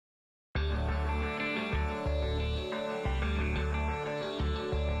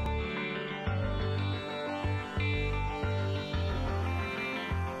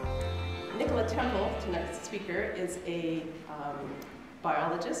Ursula Temple, tonight's speaker, is a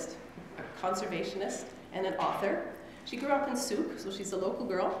biologist, a conservationist, and an author. She grew up in Souk, so she's a local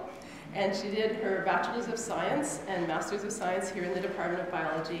girl, and she did her Bachelor's of Science and Master's of Science here in the Department of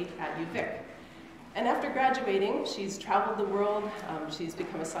Biology at UVic. And after graduating, she's traveled the world. She's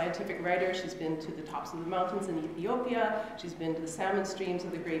become a scientific writer. She's been to the tops of the mountains in Ethiopia. She's been to the salmon streams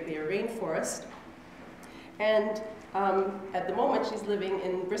of the Great Barrier Rainforest. And at the moment, she's living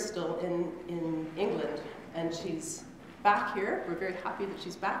in Bristol in England. And she's back here. We're very happy that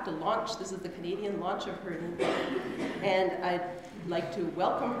she's back to launch. This is the Canadian launch of her new book. And I'd like to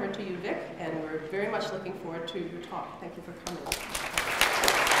welcome her to UVic, and we're very much looking forward to your talk. Thank you for coming.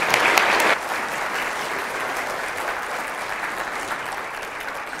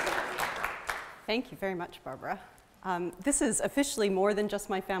 Thank you very much, Barbara. This is officially more than just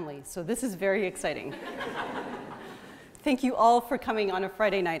my family, so this is very exciting. Thank you all for coming on a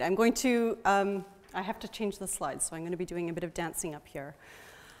Friday night. I'm going to, I have to change the slides, so I'm going to be doing a bit of dancing up here.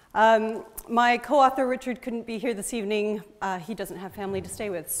 My co-author, Richard, couldn't be here this evening. He doesn't have family to stay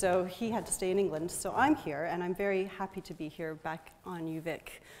with, so he had to stay in England. So I'm here, and I'm very happy to be here back on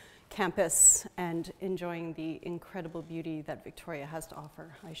UVic campus and enjoying the incredible beauty that Victoria has to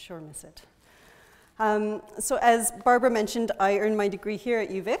offer. I sure miss it. So as Barbara mentioned, I earned my degree here at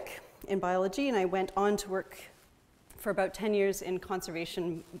UVic in biology, and I went on to work for about 10 years in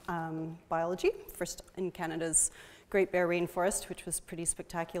conservation biology, first in Canada's Great Barrier Rainforest, which was pretty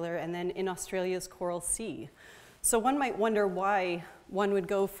spectacular, and then in Australia's Coral Sea. So one might wonder why one would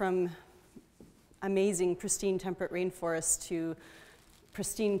go from amazing, pristine temperate rainforests to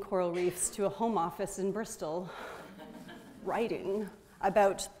pristine coral reefs to a home office in Bristol writing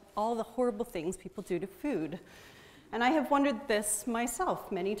about all the horrible things people do to food. And I have wondered this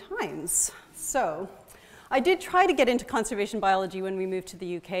myself many times. So I did try to get into conservation biology when we moved to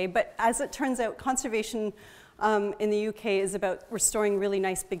the UK, but as it turns out, conservation in the UK is about restoring really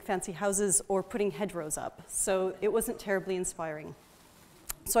nice big fancy houses or putting hedgerows up. So it wasn't terribly inspiring.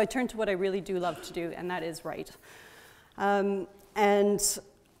 So I turned to what I really do love to do, and that is write. And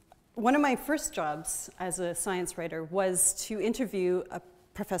one of my first jobs as a science writer was to interview a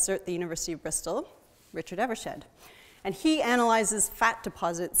professor at the University of Bristol, Richard Evershed. And he analyzes fat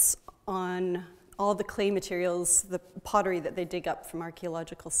deposits on all the clay materials, the pottery that they dig up from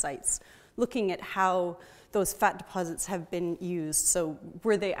archaeological sites, looking at how those fat deposits have been used. So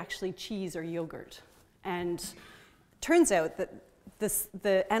were they actually cheese or yogurt? And turns out that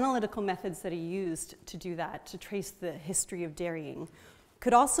the analytical methods that he used to do that, to trace the history of dairying,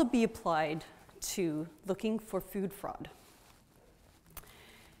 could also be applied to looking for food fraud.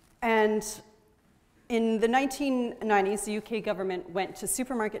 And in the 1990s, the UK government went to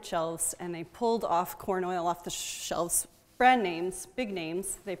supermarket shelves and they pulled off corn oil off the shelves, brand names, big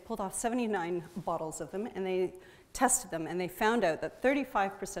names. They pulled off 79 bottles of them and they tested them, and they found out that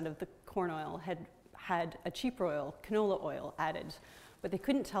 35% of the corn oil had a cheaper oil, canola oil, added, but they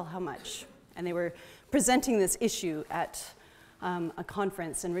couldn't tell how much. And they were presenting this issue at a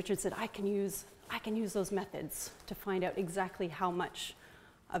conference, and Richard said, I can use those methods to find out exactly how much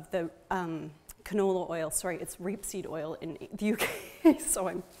of the canola oil, sorry, it's rapeseed oil in the UK, so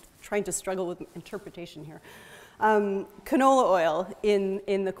I'm trying to struggle with interpretation here. Canola oil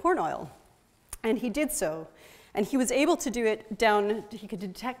in the corn oil. And he did so. And he was able to do it down, he could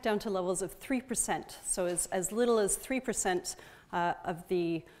detect down to levels of 3%, so as little as 3% of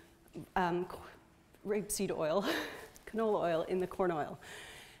the rapeseed oil, canola oil in the corn oil.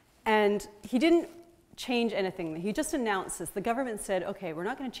 And he didn't change anything. He just announced this. The government said, okay, we're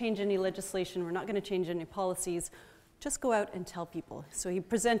not going to change any legislation, we're not going to change any policies, just go out and tell people. So he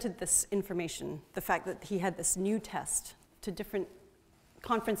presented this information, the fact that he had this new test, to different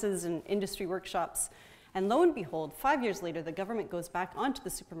conferences and industry workshops. And lo and behold, 5 years later, the government goes back onto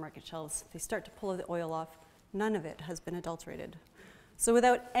the supermarket shelves. They start to pull the oil off. None of it has been adulterated. So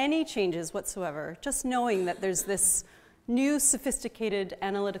without any changes whatsoever, just knowing that there's this new sophisticated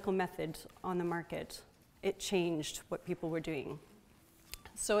analytical method on the market, it changed what people were doing.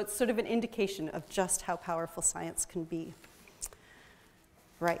 So it's sort of an indication of just how powerful science can be.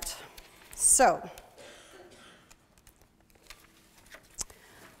 Right. So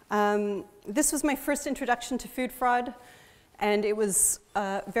this was my first introduction to food fraud, and it was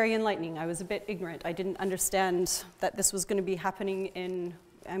very enlightening. I was a bit ignorant. I didn't understand that this was going to be happening in,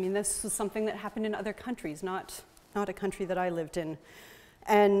 I mean, this was something that happened in other countries, not a country that I lived in.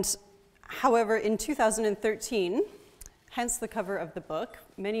 And however, in 2013, hence the cover of the book,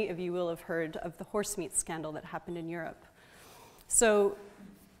 many of you will have heard of the horse meat scandal that happened in Europe. So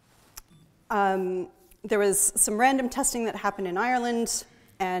there was some random testing that happened in Ireland,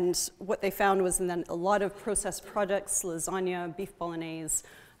 And what they found was then a lot of processed products, lasagna, beef bolognese,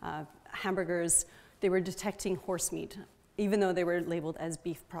 hamburgers, they were detecting horse meat, even though they were labeled as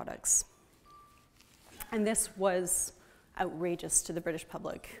beef products. And this was outrageous to the British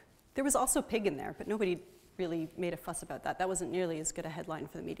public. There was also pig in there, but nobody really made a fuss about that. That wasn't nearly as good a headline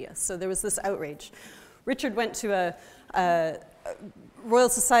for the media. So there was this outrage. Richard went to a Royal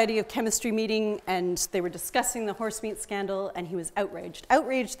Society of Chemistry meeting, and they were discussing the horse meat scandal, and he was outraged.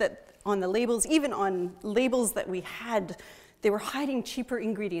 Outraged that on the labels, even on labels that we had, they were hiding cheaper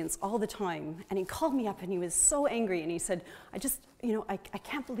ingredients all the time. And he called me up and he was so angry, and he said, I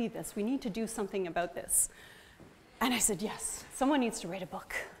can't believe this. We need to do something about this. And I said, yes, someone needs to write a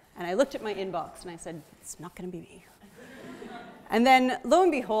book. And I looked at my inbox and I said, it's not going to be me. And then, lo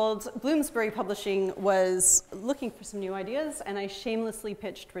and behold, Bloomsbury Publishing was looking for some new ideas, and I shamelessly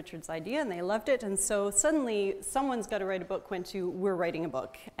pitched Richard's idea, and they loved it. And so suddenly, someone's got to write a book went to, we're writing a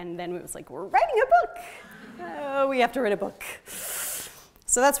book. And then it was like, we're writing a book. We have to write a book.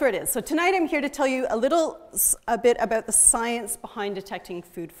 So that's where it is. So tonight I'm here to tell you a bit about the science behind detecting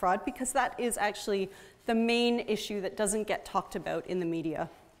food fraud, because that is actually the main issue that doesn't get talked about in the media.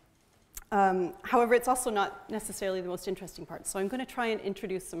 However, it's also not necessarily the most interesting part. So I'm going to try and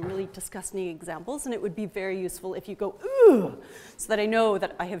introduce some really disgusting examples, and it would be very useful if you go, ooh, so that I know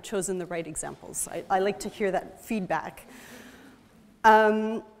that I have chosen the right examples. I like to hear that feedback.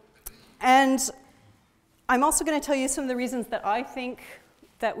 And I'm also going to tell you some of the reasons that I think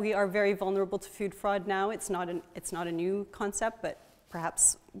that we are very vulnerable to food fraud now. It's not a new concept, but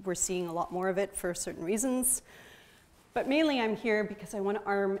perhaps we're seeing a lot more of it for certain reasons. But mainly I'm here because I want to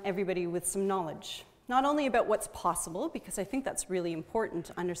arm everybody with some knowledge, not only about what's possible, because I think that's really important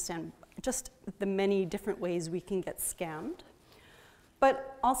to understand just the many different ways we can get scammed,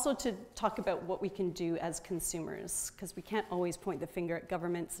 but also to talk about what we can do as consumers, because we can't always point the finger at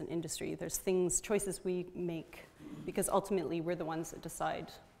governments and industry. There's choices we make, because ultimately we're the ones that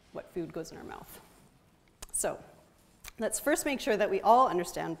decide what food goes in our mouth. So let's first make sure that we all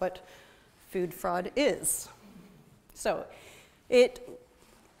understand what food fraud is. So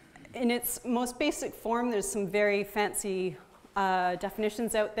in its most basic form, there's some very fancy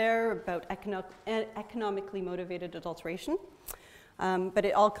definitions out there about economically motivated adulteration. But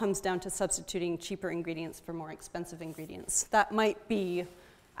it all comes down to substituting cheaper ingredients for more expensive ingredients. That might be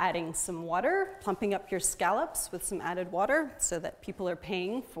adding some water, plumping up your scallops with some added water so that people are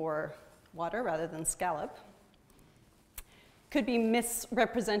paying for water rather than scallop. Could be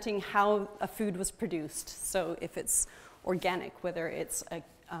misrepresenting how a food was produced. So if it's organic, whether it's a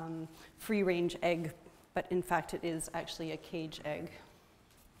free-range egg, but in fact it is actually a cage egg.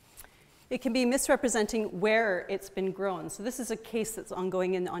 It can be misrepresenting where it's been grown. So this is a case that's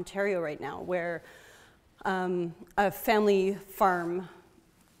ongoing in Ontario right now, where a family farm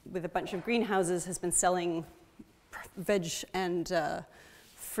with a bunch of greenhouses has been selling veg and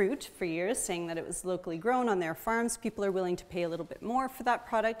fruit for years, saying that it was locally grown on their farms. People are willing to pay a little bit more for that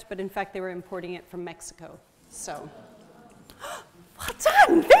product, but in fact they were importing it from Mexico. So, well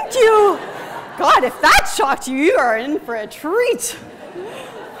done, thank you. God, if that shocked you, you are in for a treat.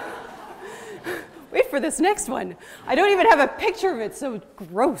 Wait for this next one. I don't even have a picture of it, so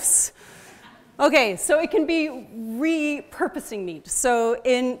gross. Okay, so it can be repurposing meat. So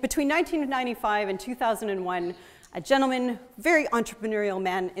between 1995 and 2001, a gentleman, very entrepreneurial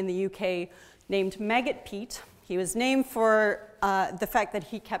man in the UK named Maggot Pete. He was named for the fact that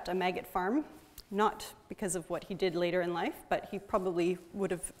he kept a maggot farm, not because of what he did later in life, but he probably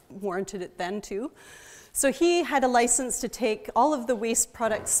would have warranted it then too. So he had a license to take all of the waste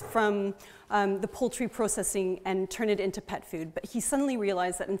products from the poultry processing and turn it into pet food. But he suddenly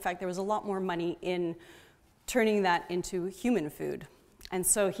realized that in fact there was a lot more money in turning that into human food. And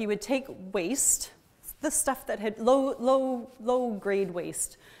so he would take waste, the stuff that had low grade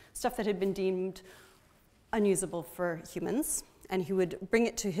waste, stuff that had been deemed unusable for humans, and he would bring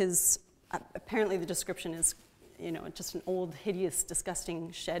it to his, apparently the description is, just an old, hideous,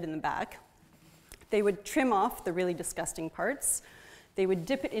 disgusting shed in the back. They would trim off the really disgusting parts. They would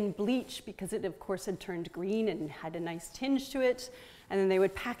dip it in bleach because it, of course, had turned green and had a nice tinge to it. And then they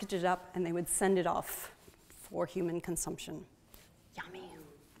would package it up and they would send it off for human consumption. Yummy.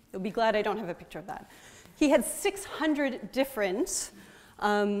 You'll be glad I don't have a picture of that. He had 600 different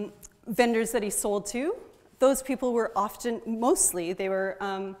vendors that he sold to. Those people were mostly, they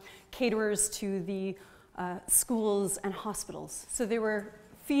were caterers to the schools and hospitals. So they were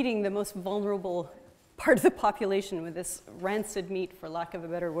feeding the most vulnerable part of the population with this rancid meat, for lack of a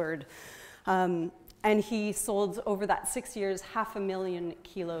better word. And he sold, over that 6 years, 500,000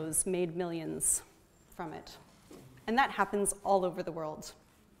 kilos, made millions from it. And that happens all over the world.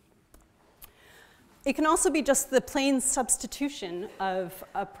 It can also be just the plain substitution of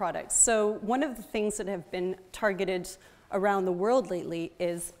a product. So one of the things that have been targeted around the world lately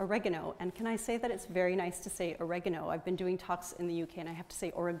is oregano. And can I say that it's very nice to say oregano? I've been doing talks in the UK and I have to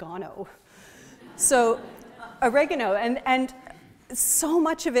say oregano. So oregano, and so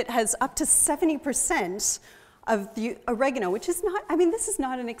much of it has up to 70% of the oregano, which is not, I mean, this is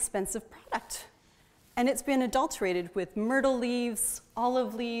not an expensive product. And it's been adulterated with myrtle leaves,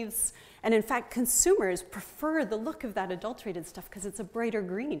 olive leaves, and in fact, consumers prefer the look of that adulterated stuff because it's a brighter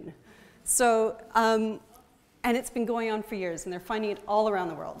green. So, and it's been going on for years, and they're finding it all around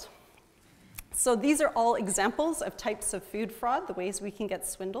the world. So these are all examples of types of food fraud, the ways we can get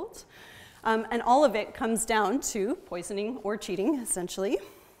swindled. And all of it comes down to poisoning or cheating, essentially.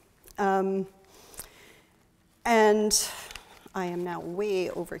 And I am now way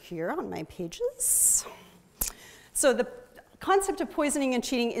over here on my pages. So the concept of poisoning and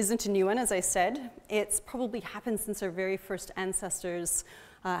cheating isn't a new one, as I said. It's probably happened since our very first ancestors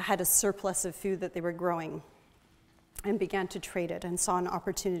had a surplus of food that they were growing and began to trade it and saw an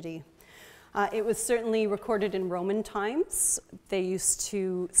opportunity. It was certainly recorded in Roman times. They used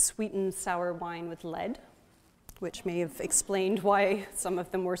to sweeten sour wine with lead, which may have explained why some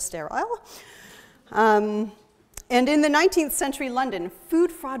of them were sterile. And in the 19th century London,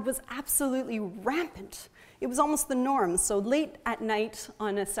 food fraud was absolutely rampant. It was almost the norm. So late at night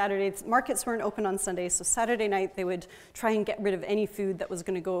on a Saturday, markets weren't open on Sunday, so Saturday night they would try and get rid of any food that was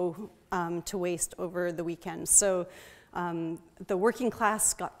going to go to waste over the weekend. So the working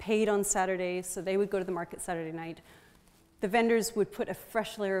class got paid on Saturday, so they would go to the market Saturday night. The vendors would put a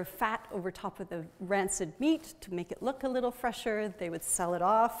fresh layer of fat over top of the rancid meat to make it look a little fresher. They would sell it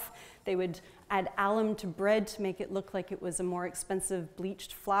off. They would add alum to bread to make it look like it was a more expensive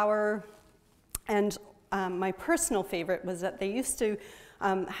bleached flour. And my personal favorite was that they used to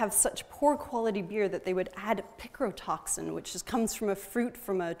have such poor quality beer that they would add picrotoxin, which comes from a fruit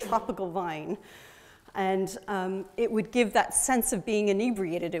from a tropical vine. And it would give that sense of being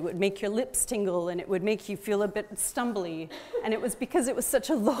inebriated. It would make your lips tingle, and it would make you feel a bit stumbly. And it was because it was such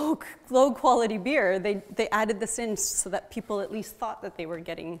a low quality beer, they added this in so that people at least thought that they were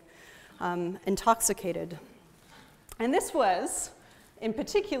getting intoxicated. And this was, in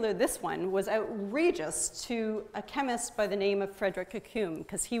particular, this one was outrageous to a chemist by the name of Frederick Occum,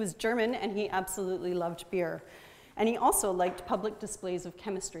 because he was German and he absolutely loved beer. And he also liked public displays of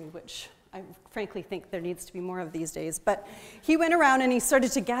chemistry, which I frankly think there needs to be more of these days. But he went around and he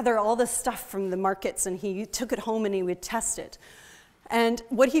started to gather all this stuff from the markets, and he took it home and he would test it. And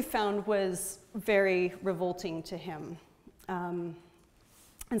what he found was very revolting to him.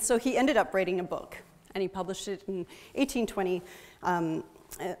 And so he ended up writing a book, and he published it in 1820,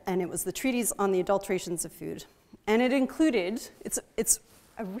 and it was the Treatise on the Adulterations of Food. And it included, it's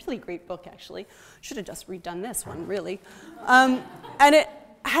a really great book, actually. Should have just redone this one, really. And it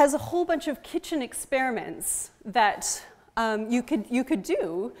has a whole bunch of kitchen experiments that you could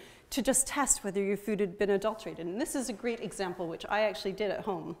do to just test whether your food had been adulterated. And this is a great example, which I actually did at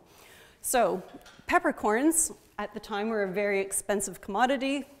home. So peppercorns at the time were a very expensive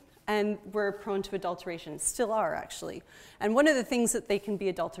commodity and were prone to adulteration, still are actually. And one of the things that they can be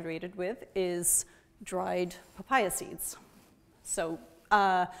adulterated with is dried papaya seeds. So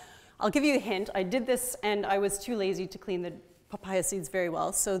I'll give you a hint. I did this and I was too lazy to clean the papaya seeds very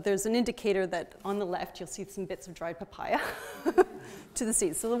well. So there's an indicator that on the left you'll see some bits of dried papaya to the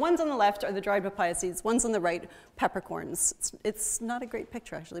seeds. So the ones on the left are the dried papaya seeds, ones on the right, peppercorns. It's not a great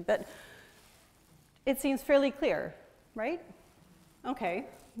picture actually, but it seems fairly clear, right? Okay,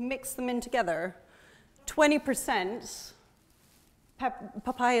 mix them in together. 20%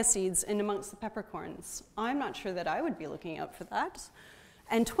 papaya seeds in amongst the peppercorns. I'm not sure that I would be looking out for that.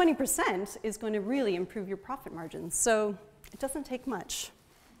 And 20% is going to really improve your profit margins. So it doesn't take much.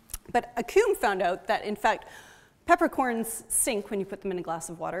 But Occum found out that, in fact, peppercorns sink when you put them in a glass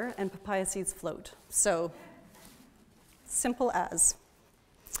of water, and papaya seeds float. So simple as.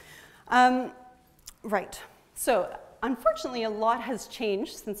 Right. So unfortunately, a lot has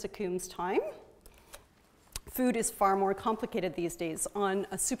changed since Occum's time. Food is far more complicated these days. On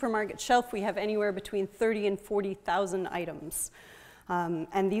a supermarket shelf, we have anywhere between 30 and 40,000 items.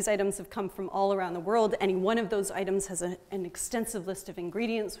 And these items have come from all around the world. Any one of those items has an extensive list of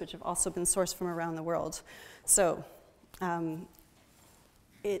ingredients, which have also been sourced from around the world. So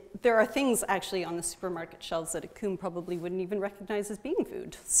there are things actually on the supermarket shelves that Occum probably wouldn't even recognize as being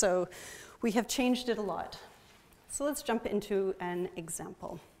food. So we have changed it a lot. So let's jump into an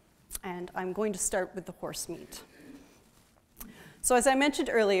example. And I'm going to start with the horse meat. So as I mentioned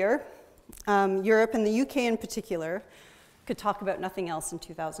earlier, Europe and the UK in particular could talk about nothing else in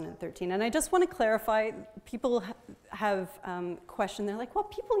 2013. And I just want to clarify, people have questioned, they're like, well,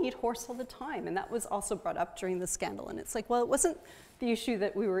 people eat horse all the time. And that was also brought up during the scandal. And it's like, well, it wasn't the issue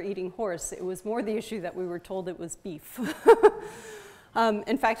that we were eating horse. It was more the issue that we were told it was beef.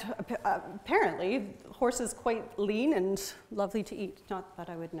 In fact, apparently, horse is quite lean and lovely to eat. Not that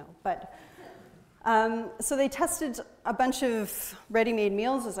I would know, but. So they tested a bunch of ready-made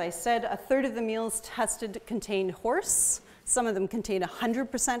meals. As I said, a third of the meals tested contained horse. Some of them contained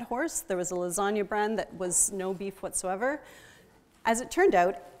 100% horse. There was a lasagna brand that was no beef whatsoever. As it turned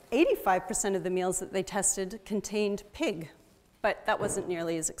out, 85% of the meals that they tested contained pig. But that wasn't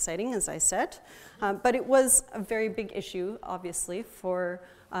nearly as exciting, as I said. But it was a very big issue, obviously, for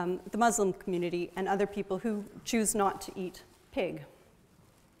the Muslim community and other people who choose not to eat pig.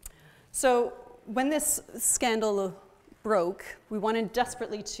 So when this scandal broke, we wanted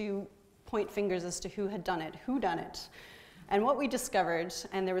desperately to point fingers as to who had done it, who done it. And what we discovered,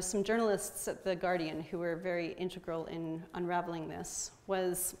 and there were some journalists at The Guardian who were very integral in unraveling this,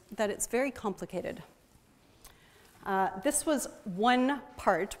 was that it's very complicated. This was one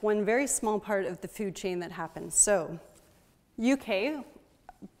very small part of the food chain that happened. So, UK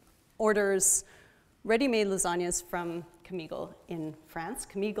orders ready-made lasagnas from Comigel in France.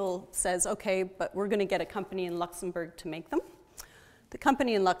 Comigel says, okay, but we're going to get a company in Luxembourg to make them. The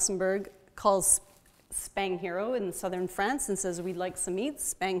company in Luxembourg calls Spang Hero in southern France and says, we'd like some meat.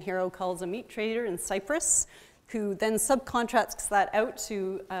 Spang Hero calls a meat trader in Cyprus, who then subcontracts that out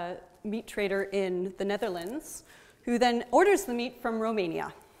to a meat trader in the Netherlands, who then orders the meat from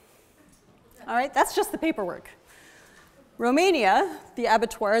Romania. All right, that's just the paperwork. Romania, the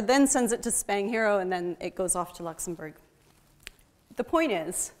abattoir, then sends it to Spang Hero, and then it goes off to Luxembourg. The point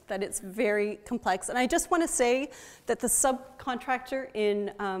is that it's very complex, and I just want to say that the subcontractor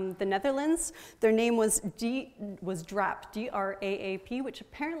in the Netherlands, their name was DRAAP, D-R-A-A-P, which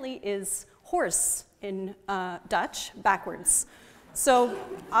apparently is horse in Dutch, backwards. So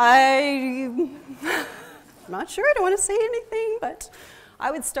I'm not sure, I don't want to say anything, but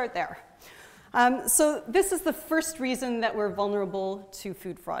I would start there. So this is the first reason that we're vulnerable to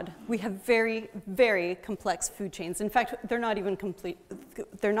food fraud. We have very, very complex food chains. In fact, they're not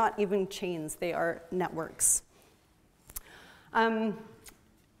even chains, they are networks. Now,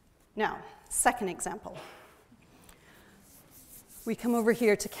 second example. We come over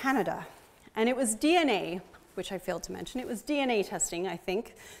here to Canada, and it was DNA, which I failed to mention, it was DNA testing, I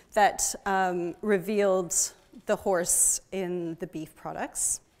think, that revealed the horse in the beef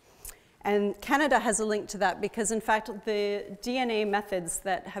products. And Canada has a link to that because, in fact, the DNA methods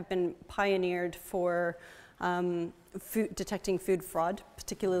that have been pioneered for detecting food fraud,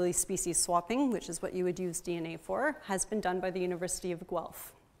 particularly species swapping, which is what you would use DNA for, has been done by the University of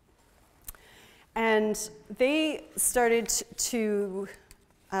Guelph. And they started to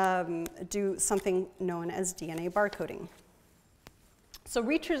do something known as DNA barcoding. So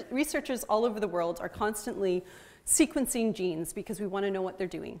researchers all over the world are constantly sequencing genes because we want to know what they're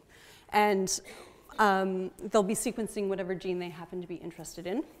doing. And they'll be sequencing whatever gene they happen to be interested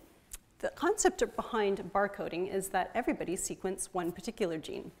in. The concept behind barcoding is that everybody sequences one particular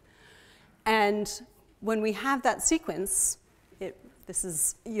gene. And when we have that sequence,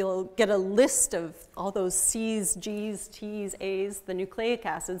 you'll get a list of all those C's, G's, T's, A's, the nucleic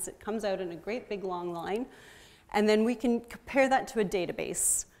acids. It comes out in a great big long line. And then we can compare that to a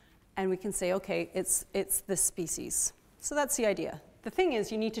database. And we can say, okay, it's this species. So that's the idea. The thing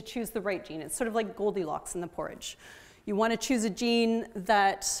is, you need to choose the right gene. It's sort of like Goldilocks in the porridge. You want to choose a gene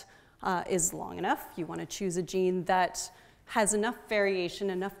that is long enough. You want to choose a gene that has enough variation,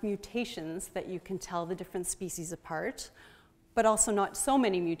 enough mutations that you can tell the different species apart, but also not so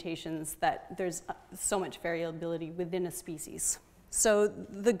many mutations that there's so much variability within a species. So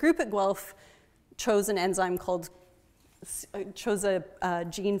the group at Guelph chose a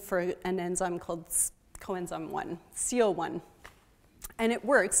gene for an enzyme called coenzyme 1, CO1. And it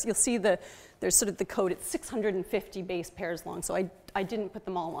works. You'll see there's sort of the code. It's 650 base pairs long, so I didn't put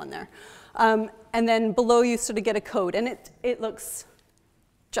them all on there. And then below you sort of get a code, and it looks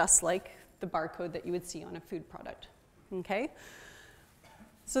just like the barcode that you would see on a food product, okay?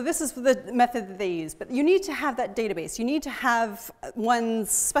 So this is the method that they use, but you need to have that database. You need to have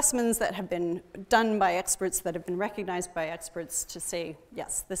specimens that have been done by experts, that have been recognized by experts to say,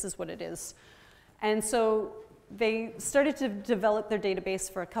 yes, this is what it is. And so they started to develop their database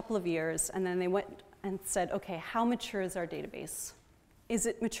for a couple of years, and then they went and said, okay, how mature is our database? Is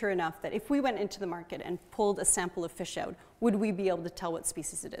it mature enough that if we went into the market and pulled a sample of fish out, would we be able to tell what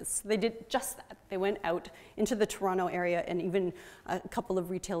species it is? So they did just that. They went out into the Toronto area and even a couple of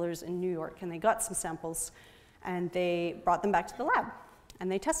retailers in New York, and they got some samples, And they brought them back to the lab,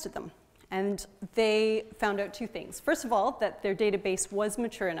 and they tested them. And they found out two things. First of all, that their database was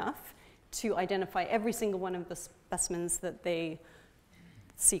mature enough to identify every single one of the specimens that they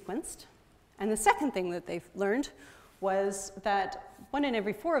sequenced. And the second thing that they learned was that 1 in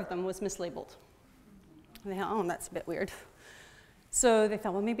every 4 of them was mislabeled. And they thought, oh, that's a bit weird. So they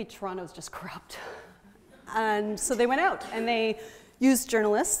thought, well, maybe Toronto's just corrupt. And so they went out and they used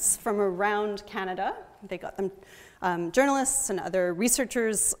journalists from around Canada. They got them journalists and other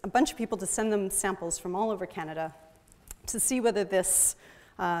researchers, a bunch of people to send them samples from all over Canada to see whether this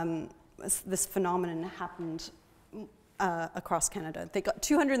phenomenon happened across Canada. They got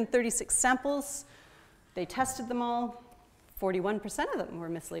 236 samples. They tested them all. 41% of them were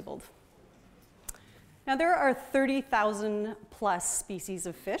mislabeled. Now, there are 30,000 plus species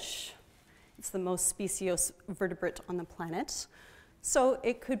of fish. It's the most speciose vertebrate on the planet. So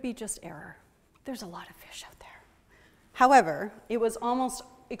it could be just error. There's a lot of fish out there. However, it was almost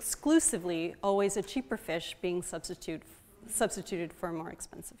exclusively always a cheaper fish being substituted for a more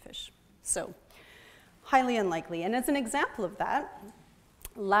expensive fish. So, highly unlikely. And as an example of that,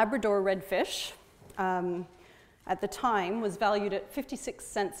 Labrador redfish at the time was valued at 56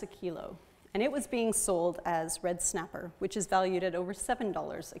 cents a kilo. And it was being sold as red snapper, which is valued at over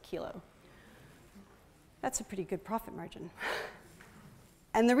 $7 a kilo. That's a pretty good profit margin.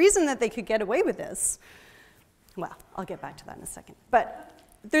 And the reason that they could get away with this, well, I'll get back to that in a second. But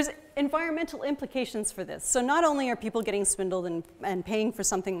there's environmental implications for this. So not only are people getting swindled and paying for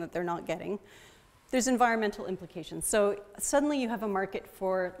something that they're not getting, there's environmental implications. So suddenly you have a market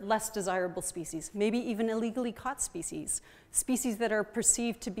for less desirable species, maybe even illegally caught species, species that are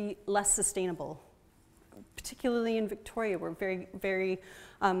perceived to be less sustainable. Particularly in Victoria, we're very,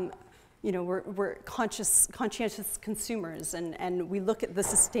 we're conscientious consumers, and we look at the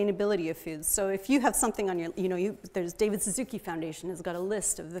sustainability of foods. So if you have something on your, there's David Suzuki Foundation has got a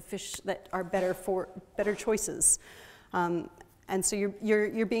list of the fish that are better choices. And so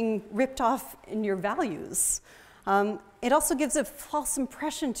you're being ripped off in your values. It also gives a false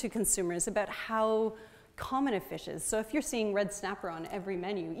impression to consumers about how common a fish is. So if you're seeing red snapper on every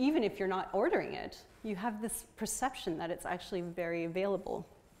menu, even if you're not ordering it, you have this perception that it's actually very available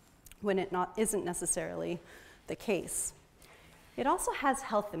when it isn't necessarily the case. It also has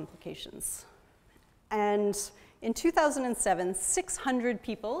health implications. And in 2007, 600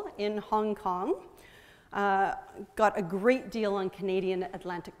 people in Hong Kong got a great deal on Canadian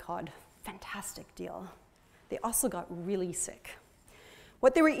Atlantic cod. Fantastic deal. They also got really sick.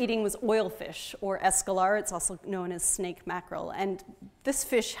 What they were eating was oilfish, or escalar. It's also known as snake mackerel. And this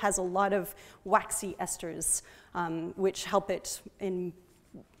fish has a lot of waxy esters, which help it in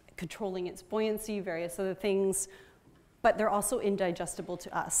controlling its buoyancy, various other things. But they're also indigestible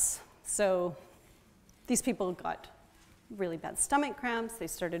to us. So these people got really bad stomach cramps. They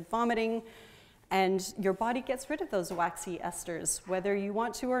started vomiting. And your body gets rid of those waxy esters, whether you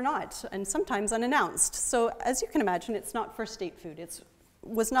want to or not, and sometimes unannounced. So as you can imagine, it's not first date food. It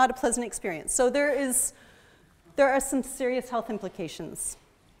was not a pleasant experience. So there are some serious health implications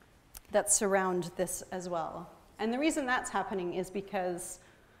that surround this as well. And the reason that's happening is because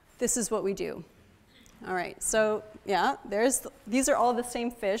this is what we do. All right, so yeah, these are all the same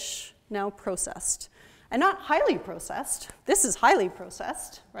fish, now processed. And not highly processed. This is highly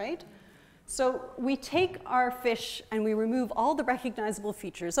processed, right? So we take our fish and we remove all the recognizable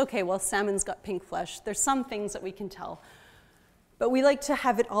features. Okay, well, salmon's got pink flesh. There's some things that we can tell. But we like to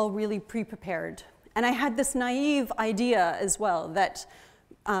have it all really pre-prepared. And I had this naive idea as well that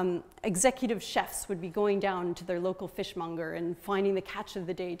executive chefs would be going down to their local fishmonger and finding the catch of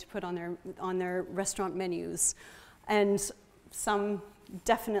the day to put on their restaurant menus. And some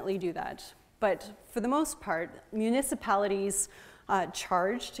definitely do that. But for the most part, municipalities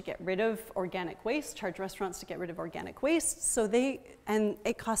charge to get rid of organic waste, charge restaurants to get rid of organic waste, and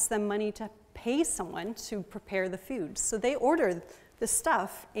it costs them money to pay someone to prepare the food. So they order the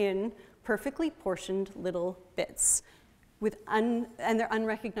stuff in perfectly portioned little bits, and they're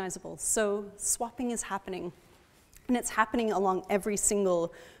unrecognizable. So swapping is happening, and it's happening along every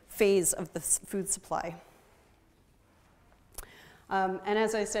single phase of the food supply. And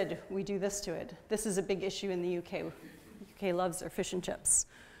as I said, we do this to it. This is a big issue in the UK. UK loves their fish and chips.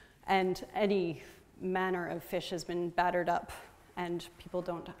 And any manner of fish has been battered up, and people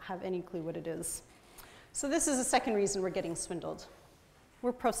don't have any clue what it is. So this is the second reason we're getting swindled.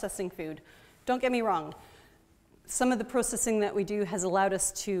 We're processing food. Don't get me wrong. Some of the processing that we do has allowed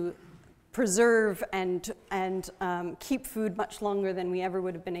us to preserve and keep food much longer than we ever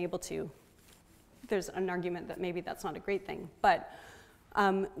would have been able to. There's an argument that maybe that's not a great thing, but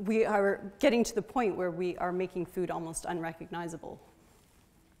we are getting to the point where we are making food almost unrecognizable.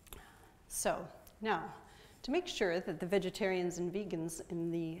 So now, to make sure that the vegetarians and vegans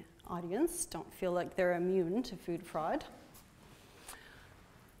in the audience don't feel like they're immune to food fraud,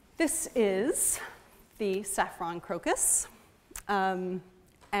 this is the saffron crocus. And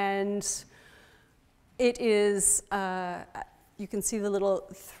it is, you can see the little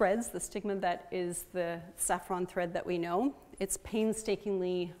threads, the stigma that is the saffron thread that we know. It's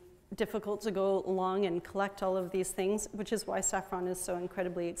painstakingly difficult to go along and collect all of these things, which is why saffron is so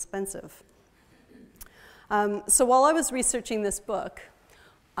incredibly expensive. So while I was researching this book,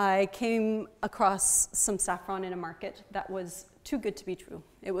 I came across some saffron in a market that was too good to be true.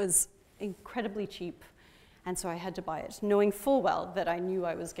 It was incredibly cheap, and so I had to buy it, knowing full well that I knew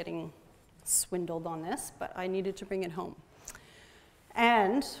I was getting swindled on this, but I needed to bring it home.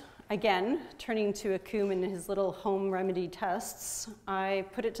 And again, turning to Akum and his little home remedy tests, I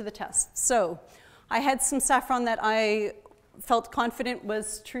put it to the test. So I had some saffron that I felt confident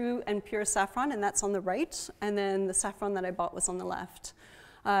was true and pure saffron, and that's on the right, and then the saffron that I bought was on the left.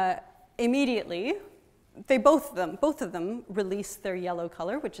 Immediately, both of them released their yellow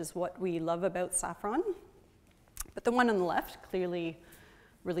color, which is what we love about saffron. But the one on the left clearly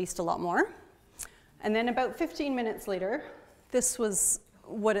released a lot more. And then about 15 minutes later, this was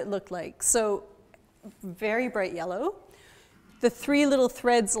what it looked like. So very bright yellow. The three little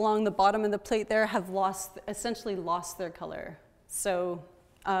threads along the bottom of the plate there have essentially lost their color. So,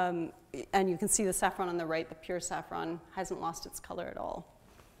 and you can see the saffron on the right, the pure saffron, hasn't lost its color at all.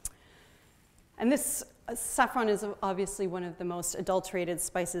 And this saffron is obviously one of the most adulterated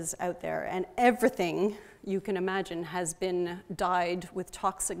spices out there, and everything you can imagine has been dyed with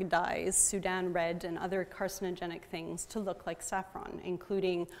toxic dyes, Sudan red and other carcinogenic things to look like saffron,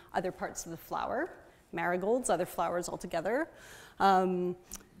 including other parts of the flower, marigolds, other flowers altogether,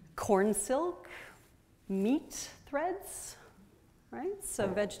 corn silk, meat threads, right? So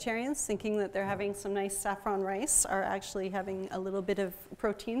vegetarians thinking that they're having some nice saffron rice are actually having a little bit of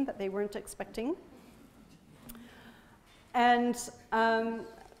protein that they weren't expecting. And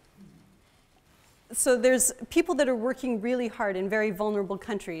so there's people that are working really hard in very vulnerable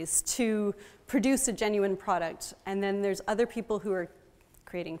countries to produce a genuine product. And then there's other people who are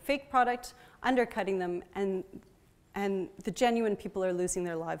creating fake product, undercutting them, and the genuine people are losing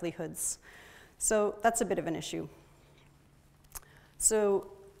their livelihoods. So that's a bit of an issue. So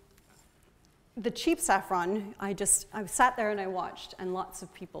the cheap saffron, I sat there and I watched, and lots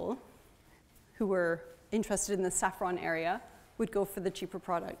of people who were interested in the saffron area would go for the cheaper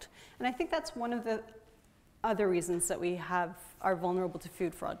product. And I think that's one of the other reasons that we are vulnerable to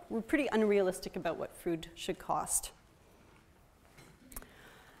food fraud. We're pretty unrealistic about what food should cost.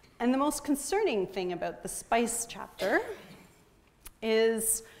 And the most concerning thing about the spice chapter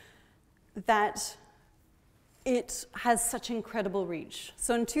is that it has such incredible reach.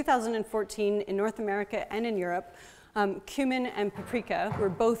 So in 2014, in North America and in Europe, cumin and paprika were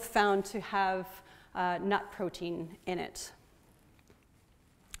both found to have nut protein in it.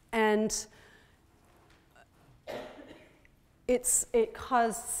 And it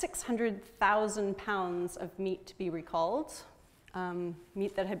caused 600,000 pounds of meat to be recalled,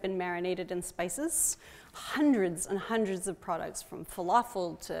 meat that had been marinated in spices, hundreds and hundreds of products from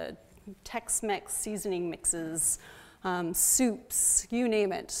falafel to Tex-Mex seasoning mixes, soups, you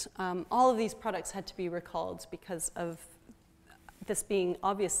name it. All of these products had to be recalled because of this being,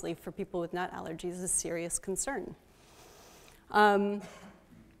 obviously, for people with nut allergies, a serious concern.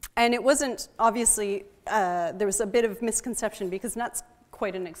 And it wasn't, obviously, there was a bit of misconception because nuts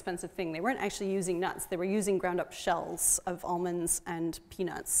quite an expensive thing. They weren't actually using nuts. They were using ground up shells of almonds and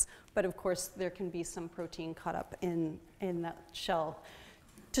peanuts. But of course, there can be some protein caught up in that shell.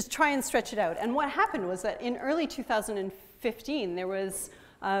 To try and stretch it out. And what happened was that in early 2015, there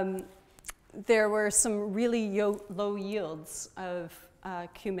were some really low yields of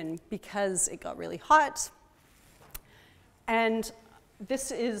cumin because it got really hot. And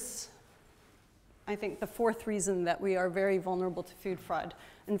this is, I think, the fourth reason that we are very vulnerable to food fraud.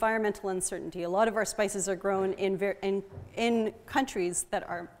 Environmental uncertainty. A lot of our spices are grown in countries that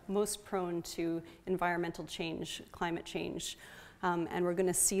are most prone to environmental change, climate change. And we're going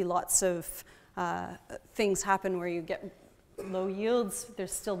to see lots of things happen where you get low yields.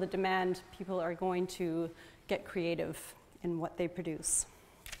 There's still the demand. People are going to get creative in what they produce.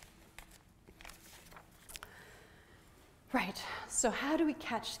 Right, so how do we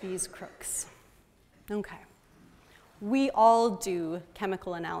catch these crooks? Okay, we all do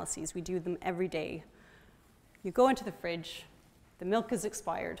chemical analyses. We do them every day. You go into the fridge, the milk is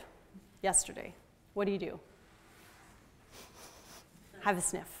expired yesterday. What do you do? have a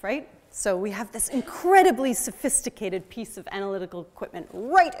sniff, right? So we have this incredibly sophisticated piece of analytical equipment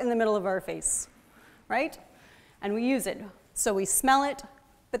right in the middle of our face, right? And we use it. So we smell it,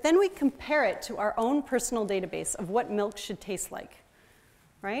 but then we compare it to our own personal database of what milk should taste like,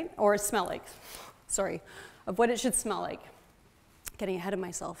 right? Or smell like, sorry, of what it should smell like. Getting ahead of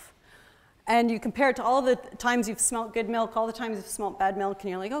myself. And you compare it to all the times you've smelt good milk, all the times you've smelt bad milk, and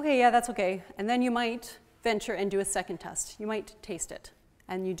you're like, okay, yeah, that's okay. And then you might venture and do a second test. You might taste it,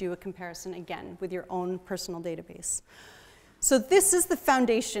 and you do a comparison again with your own personal database. So this is the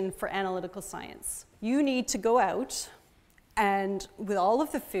foundation for analytical science. You need to go out and with all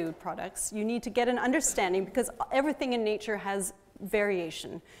of the food products, you need to get an understanding, because everything in nature has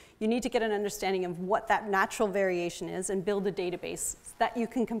variation. You need to get an understanding of what that natural variation is and build a database that you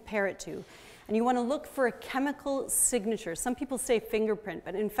can compare it to. And you want to look for a chemical signature. Some people say fingerprint,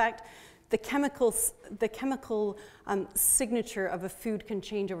 but in fact, the chemical signature of a food can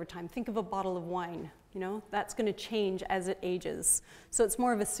change over time. Think of a bottle of wine, you know, that's going to change as it ages. So it's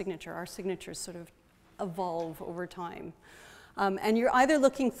more of a signature. Our signatures sort of evolve over time. And you're either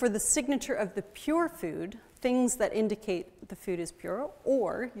looking for the signature of the pure food, things that indicate the food is pure,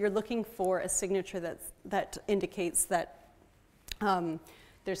 or you're looking for a signature that indicates that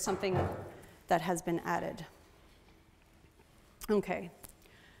there's something that has been added. Okay.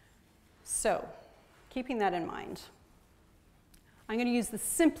 So, keeping that in mind, I'm going to use the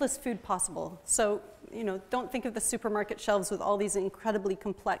simplest food possible. So, you know, don't think of the supermarket shelves with all these incredibly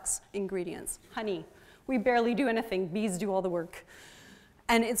complex ingredients. Honey, we barely do anything. Bees do all the work.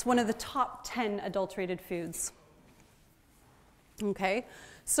 And it's one of the top 10 adulterated foods. Okay,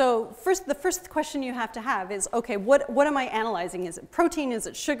 so the first question you have to have is, okay, what am I analyzing? Is it protein? Is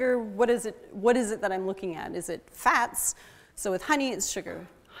it sugar? What is it that I'm looking at? Is it fats? So with honey, it's sugar.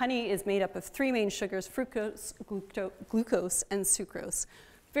 Honey is made up of 3 main sugars: fructose, glucose, and sucrose.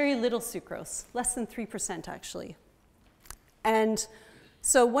 Very little sucrose, less than 3% actually. And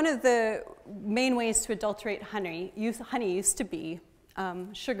so one of the main ways to adulterate honey used to be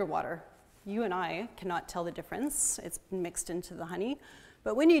sugar water. You and I cannot tell the difference. It's been mixed into the honey.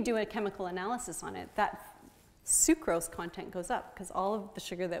 But when you do a chemical analysis on it, that sucrose content goes up, because all of the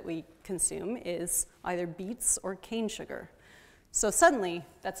sugar that we consume is either beets or cane sugar. So suddenly,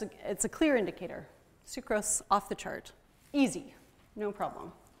 it's a clear indicator. Sucrose off the chart. Easy, no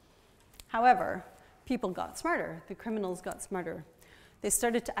problem. However, people got smarter. The criminals got smarter. They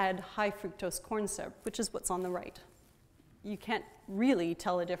started to add high fructose corn syrup, which is what's on the right. You can't really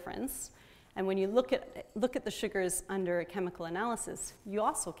tell a difference. And when you look at the sugars under a chemical analysis, you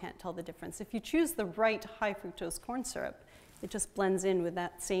also can't tell the difference. If you choose the right high fructose corn syrup, it just blends in with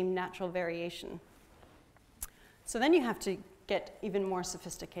that same natural variation. So then you have to get even more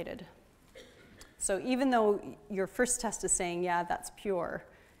sophisticated. So even though your first test is saying, yeah, that's pure,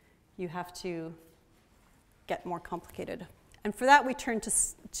 you have to get more complicated. And for that, we turn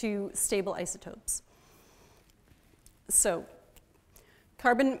to stable isotopes. So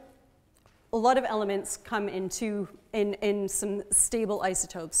carbon, a lot of elements come in some stable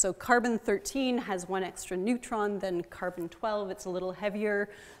isotopes. So carbon-13 has 1 extra neutron than carbon-12. It's a little heavier.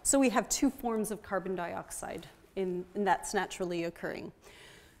 So we have 2 forms of carbon dioxide, and that's naturally occurring.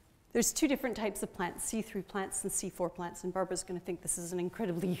 There's 2 different types of plants, C3 plants and C4 plants, and Barbara's going to think this is an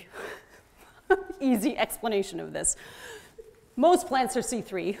incredibly easy explanation of this. Most plants are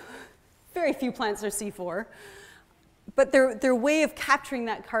C3. Very few plants are C4. But their way of capturing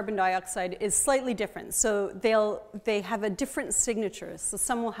that carbon dioxide is slightly different. So they have a different signature. So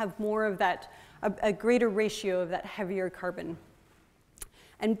some will have more of that, a greater ratio of that heavier carbon.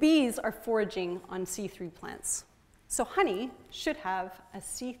 And bees are foraging on C3 plants. So honey should have a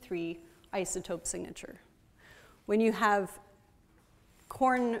C3 isotope signature. When you have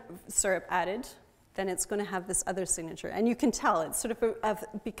corn syrup added, then it's going to have this other signature. And you can tell, it's sort of,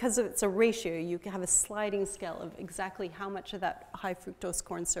 because it's a ratio, you can have a sliding scale of exactly how much of that high fructose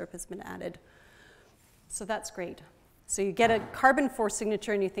corn syrup has been added. So that's great. So you get a carbon-4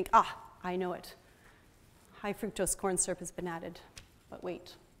 signature and you think, ah, I know it. High fructose corn syrup has been added. But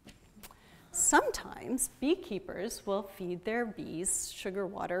wait. Sometimes beekeepers will feed their bees sugar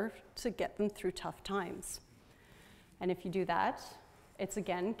water to get them through tough times. And if you do that, it's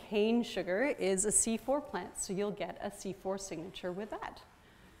again, cane sugar is a C4 plant, so you'll get a C4 signature with that.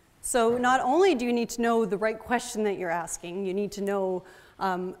 So not only do you need to know the right question that you're asking, you need to know,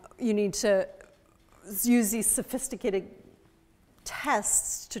 you need to use these sophisticated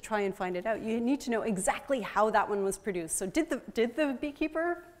tests to try and find it out. You need to know exactly how that one was produced. So did the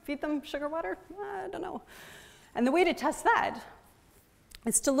beekeeper feed them sugar water? I don't know. And the way to test that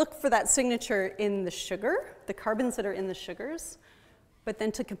is to look for that signature in the sugar, the carbons that are in the sugars, but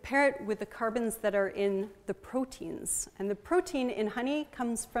then to compare it with the carbons that are in the proteins. And the protein in honey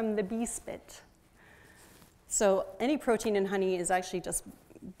comes from the bee spit. So any protein in honey is actually just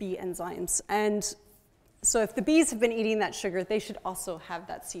bee enzymes. And so if the bees have been eating that sugar, they should also have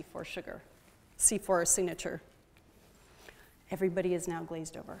that C4 sugar, C4 signature. Everybody is now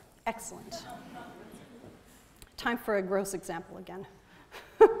glazed over. Excellent. Time for a gross example again.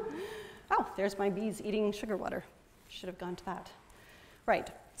 Oh, there's my bees eating sugar water. Should have gone to that.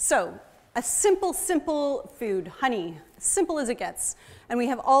 Right, so a simple food, honey, simple as it gets. And we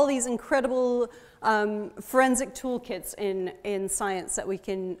have all these incredible forensic toolkits in science that we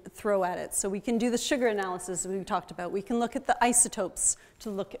can throw at it. So we can do the sugar analysis we talked about. We can look at the isotopes to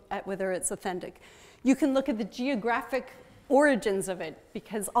look at whether it's authentic. You can look at the geographic origins of it,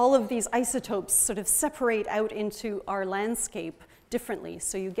 because all of these isotopes sort of separate out into our landscape differently.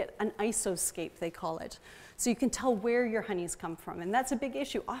 So you get an isoscape, they call it. So you can tell where your honeys come from, and that's a big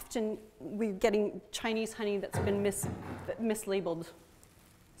issue. Often we're getting Chinese honey that's been mislabeled.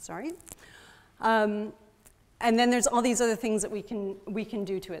 Sorry. And then there's all these other things that we can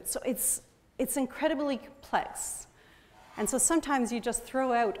do to it. So it's incredibly complex. And so sometimes you just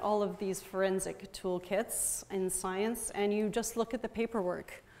throw out all of these forensic toolkits in science and you just look at the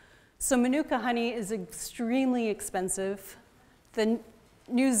paperwork. So Manuka honey is extremely expensive.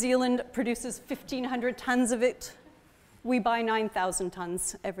 New Zealand produces 1,500 tons of it. We buy 9,000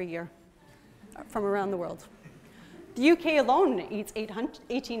 tons every year from around the world. The UK alone eats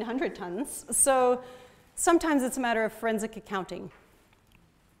 1,800 tons. So sometimes it's a matter of forensic accounting.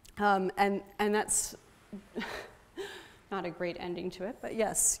 And that's not a great ending to it, but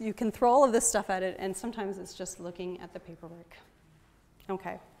yes, you can throw all of this stuff at it, and sometimes it's just looking at the paperwork.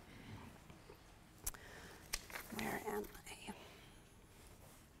 Okay. Where am I?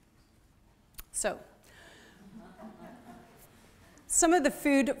 So, some of the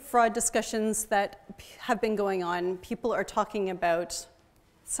food fraud discussions that have been going on, people are talking about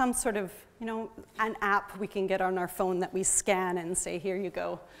some sort of, an app we can get on our phone that we scan and say, here you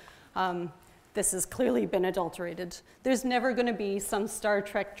go. This has clearly been adulterated. There's never going to be some Star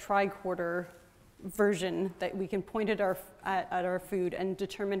Trek tricorder version that we can point at our food and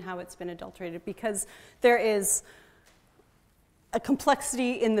determine how it's been adulterated, because there is a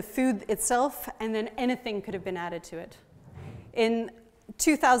complexity in the food itself, and then anything could have been added to it. In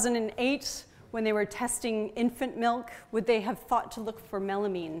 2008, when they were testing infant milk, would they have thought to look for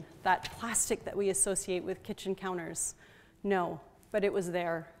melamine, that plastic that we associate with kitchen counters? No. But it was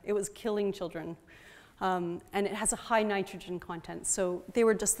there. It was killing children. And it has a high nitrogen content. So they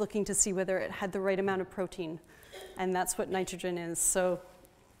were just looking to see whether it had the right amount of protein. And that's what nitrogen is. So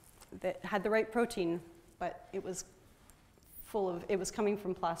it had the right protein, but it was it was coming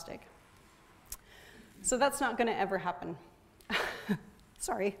from plastic. So that's not going to ever happen.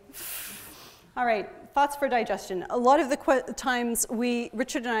 Sorry. All right, thoughts for digestion. A lot of the times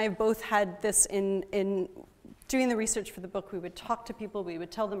Richard and I have both had this in doing the research for the book. We would talk to people, we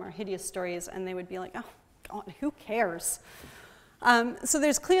would tell them our hideous stories, and they would be like, oh, God, who cares? So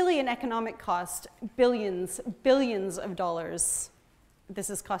there's clearly an economic cost, billions of dollars. This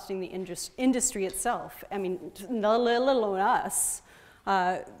is costing the industry itself. I mean, let alone us.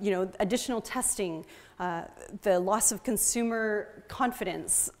 Additional testing, the loss of consumer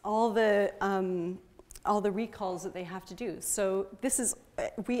confidence, all the recalls that they have to do. So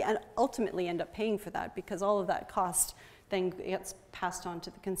we ultimately end up paying for that, because all of that cost then gets passed on to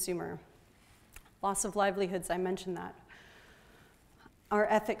the consumer. Loss of livelihoods, I mentioned that. Our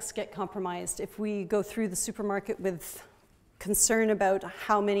ethics get compromised. If we go through the supermarket with concern about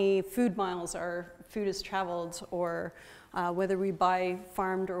how many food miles our food has traveled, or whether we buy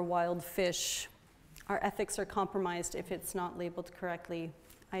farmed or wild fish, our ethics are compromised if it's not labeled correctly.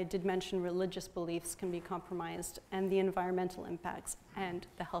 I did mention religious beliefs can be compromised, and the environmental impacts and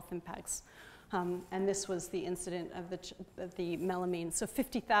the health impacts. And this was the incident of the melamine. So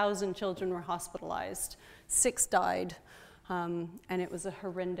 50,000 children were hospitalized, 6 died, and it was a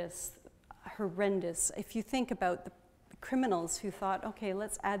horrendous. If you think about the criminals who thought, okay,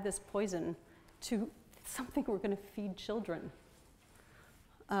 let's add this poison to something we're going to feed children.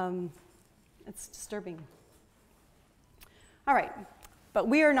 It's disturbing. All right. But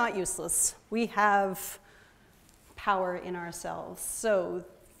we are not useless. We have power in ourselves. So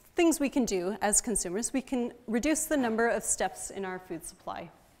things we can do as consumers, we can reduce the number of steps in our food supply.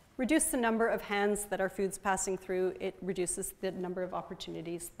 Reduce the number of hands that our food's passing through. It reduces the number of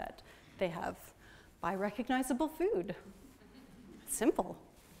opportunities that they have. Buy recognizable food. Simple.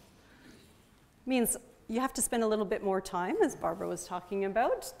 Means you have to spend a little bit more time, as Barbara was talking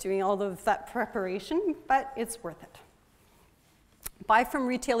about, doing all of that preparation, but it's worth it. Buy from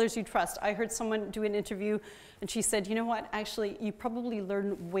retailers you trust. I heard someone do an interview and she said, you know what, actually you probably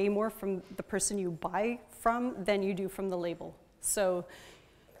learn way more from the person you buy from than you do from the label. So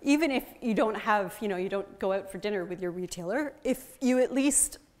even if you don't have, you don't go out for dinner with your retailer, if you at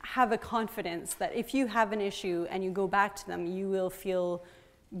least have a confidence that if you have an issue and you go back to them, you will feel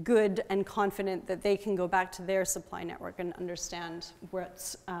good and confident that they can go back to their supply network and understand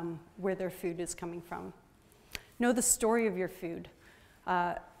where their food is coming from. Know the story of your food.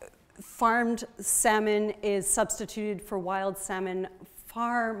 Farmed salmon is substituted for wild salmon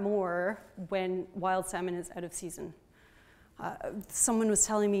far more when wild salmon is out of season. Someone was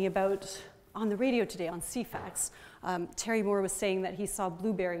telling me about, on the radio today on CFAX, Terry Moore was saying that he saw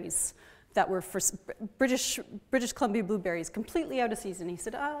blueberries that were for British Columbia blueberries completely out of season. He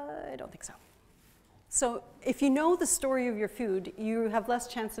said, I don't think so. So if you know the story of your food, you have less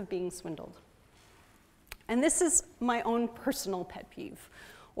chance of being swindled. And this is my own personal pet peeve,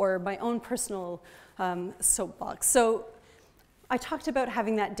 or my own personal soapbox. So I talked about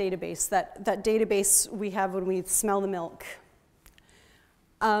having that database, that database we have when we smell the milk.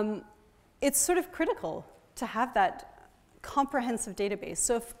 It's sort of critical to have that comprehensive database.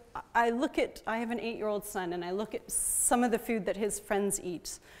 So if I have an 8-year-old son, and I look at some of the food that his friends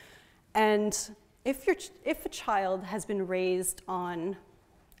eat, and if a child has been raised on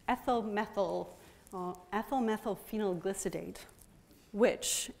ethyl methylphenylglycidate,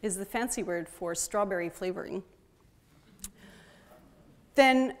 which is the fancy word for strawberry flavoring,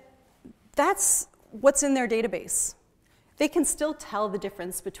 then that's what's in their database. They can still tell the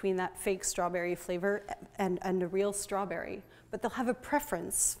difference between that fake strawberry flavor and a real strawberry, but they'll have a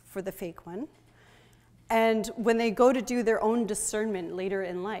preference for the fake one. And when they go to do their own discernment later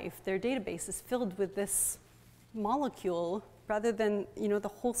in life, their database is filled with this molecule rather than the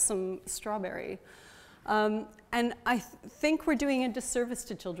wholesome strawberry. And I think we're doing a disservice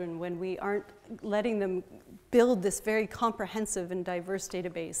to children when we aren't letting them build this very comprehensive and diverse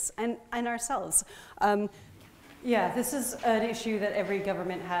database, and ourselves. Yeah, this is an issue that every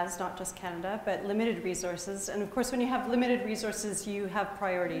government has, not just Canada, but limited resources. And of course, when you have limited resources, you have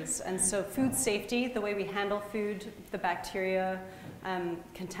priorities. And so food safety, the way we handle food, the bacteria,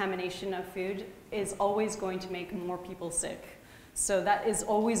 contamination of food, is always going to make more people sick. So that is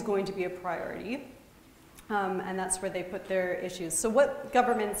always going to be a priority. And that's where they put their issues. So what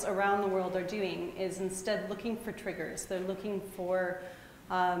governments around the world are doing is instead looking for triggers. They're looking for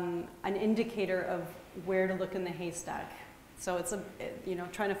an indicator of where to look in the haystack. So it's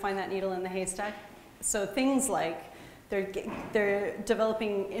trying to find that needle in the haystack. So things like they're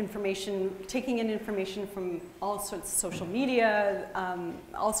developing information, taking in information from all sorts of social media,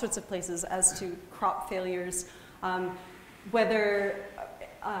 all sorts of places as to crop failures, whether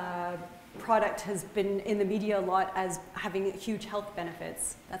product has been in the media a lot as having huge health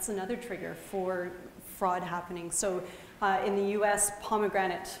benefits. That's another trigger for fraud happening. So in the US,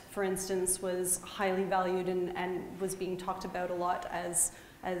 pomegranate, for instance, was highly valued and was being talked about a lot as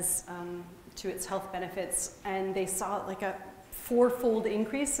to its health benefits. And they saw like a 4-fold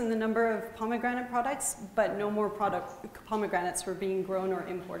increase in the number of pomegranate products, but no more pomegranates were being grown or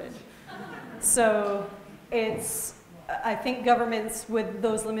imported. So I think governments with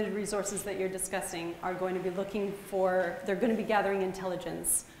those limited resources that you're discussing are going to be they're going to be gathering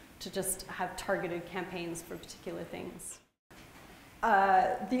intelligence to just have targeted campaigns for particular things.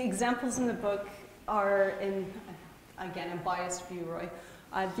 The examples in the book are again, a biased view, Roy.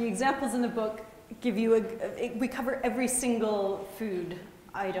 The examples in the book give you we cover every single food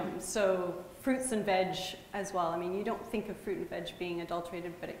item. So fruits and veg as well. I mean, you don't think of fruit and veg being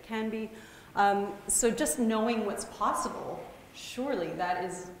adulterated, but it can be. So just knowing what's possible, surely that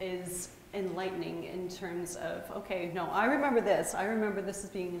is enlightening in terms of, okay, no, I remember this as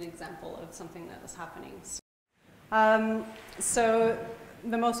being an example of something that was happening. So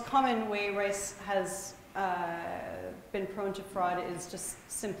the most common way rice has been prone to fraud is just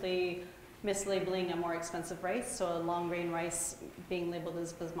simply mislabeling a more expensive rice. So a long grain rice being labeled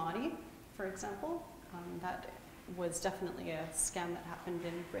as basmati, for example. That was definitely a scam that happened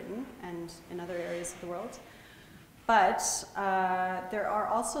in Britain and in other areas of the world. But there are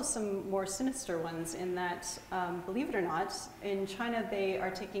also some more sinister ones in that, believe it or not, in China they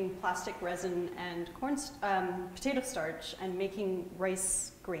are taking plastic resin and potato starch and making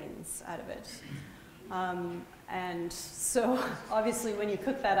rice grains out of it. And so obviously when you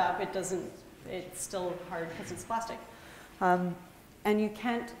cook that up, it's still hard because it's plastic. And you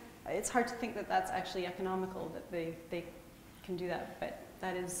can't, it's hard to think that that's actually economical, that they can do that, but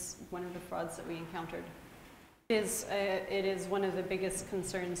that is one of the frauds that we encountered. It is one of the biggest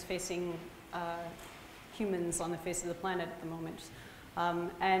concerns facing humans on the face of the planet at the moment.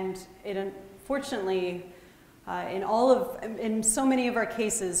 And it unfortunately, in so many of our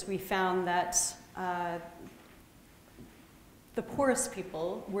cases, we found that the poorest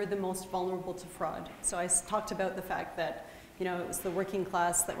people were the most vulnerable to fraud. So I talked about the fact that, you know, it was the working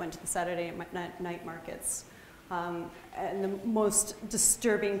class that went to the Saturday night markets. And the most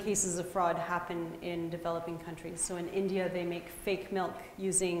disturbing cases of fraud happen in developing countries. So in India, they make fake milk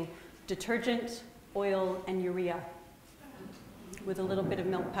using detergent, oil, and urea with a little bit of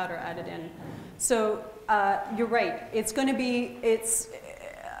milk powder added in. So you're right, it's going to be,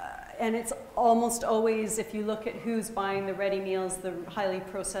 and it's almost always, if you look at who's buying the ready meals, the highly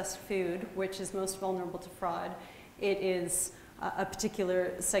processed food, which is most vulnerable to fraud, it is a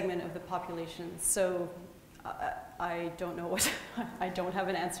particular segment of the population. So I don't know what, I don't have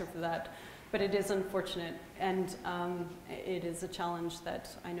an answer for that, but it is unfortunate, and it is a challenge that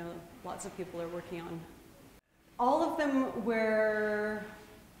I know lots of people are working on. All of them were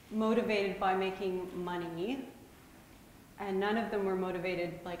motivated by making money, and none of them were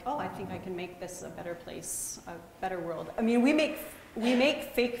motivated like, oh, I think I can make this a better place, a better world. I mean, we make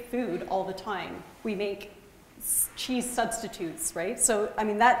fake food all the time. We make cheese substitutes, right? So, I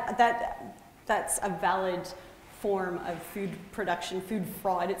mean, that's a valid form of food production, food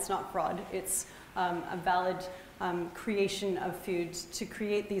fraud. It's not fraud. It's a valid creation of food to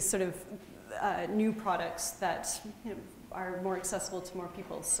create these sort of new products that, you know, are more accessible to more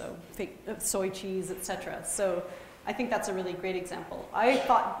people. So fake soy cheese, etc. So I think that's a really great example. I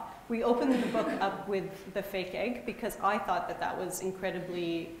thought we opened the book up with the fake egg because I thought that that was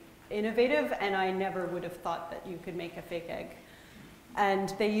incredibly innovative, and I never would have thought that you could make a fake egg.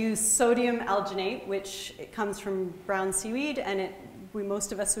 And they use sodium alginate, which it comes from brown seaweed, and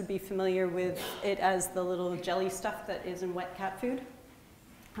most of us would be familiar with it as the little jelly stuff that is in wet cat food.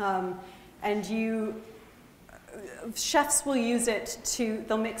 Chefs will use it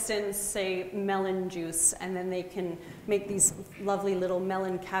they'll mix in, say, melon juice, and then they can make these lovely little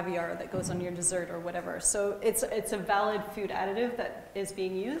melon caviar that goes on your dessert or whatever. So it's a valid food additive that is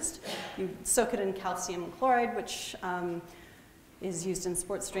being used. You soak it in calcium chloride, which is used in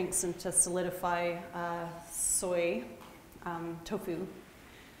sports drinks and to solidify soy, tofu.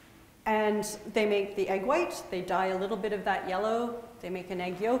 And they make the egg white, they dye a little bit of that yellow, they make an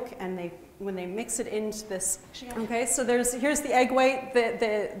egg yolk, and when they mix it into this, okay, so here's the egg white,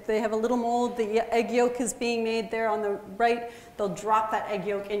 they have a little mold, the egg yolk is being made there on the right, they'll drop that egg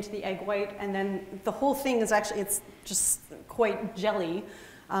yolk into the egg white, and then the whole thing is actually, it's just quite jelly,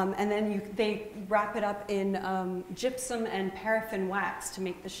 and then they wrap it up in gypsum and paraffin wax to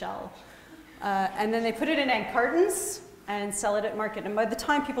make the shell. And then they put it in egg cartons and sell it at market. And by the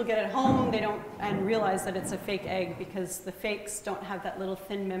time people get it home, they don't realize that it's a fake egg because the fakes don't have that little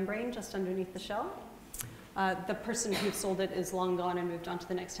thin membrane just underneath the shell. The person who sold it is long gone and moved on to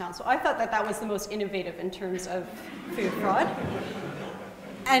the next town. So I thought that that was the most innovative in terms of food fraud.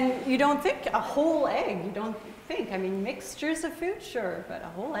 And you don't think a whole egg, you don't think. I mean, mixtures of food, sure, but a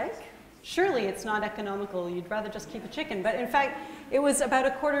whole egg? Surely it's not economical. You'd rather just keep a chicken. But in fact, it was about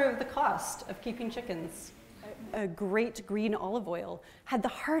a quarter of the cost of keeping chickens. A great green olive oil had the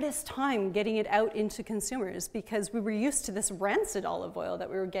hardest time getting it out into consumers because we were used to this rancid olive oil that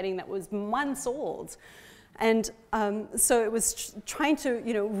we were getting that was months old. And so it was trying to,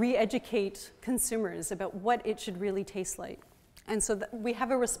 you know, re-educate consumers about what it should really taste like. And so we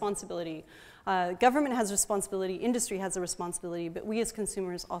have a responsibility. Government has a responsibility, industry has a responsibility, but we as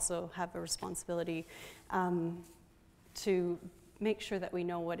consumers also have a responsibility to make sure that we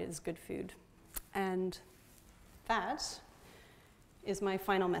know what is good food. And that is my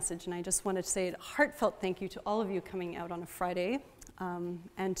final message, and I just wanted to say a heartfelt thank you to all of you coming out on a Friday,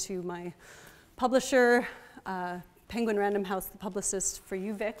 and to my publisher, Penguin Random House, the publicist, for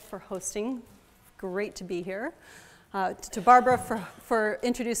you, Vic, for hosting. Great to be here. To Barbara for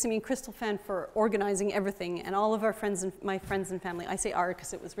introducing me, Crystal Fan for organizing everything, and all of our friends and my friends and family. I say our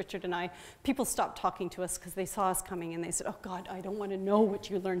because it was Richard and I. People stopped talking to us because they saw us coming and they said, oh God, I don't want to know what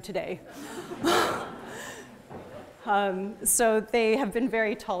you learned today. So they have been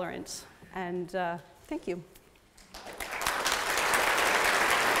very tolerant, and thank you.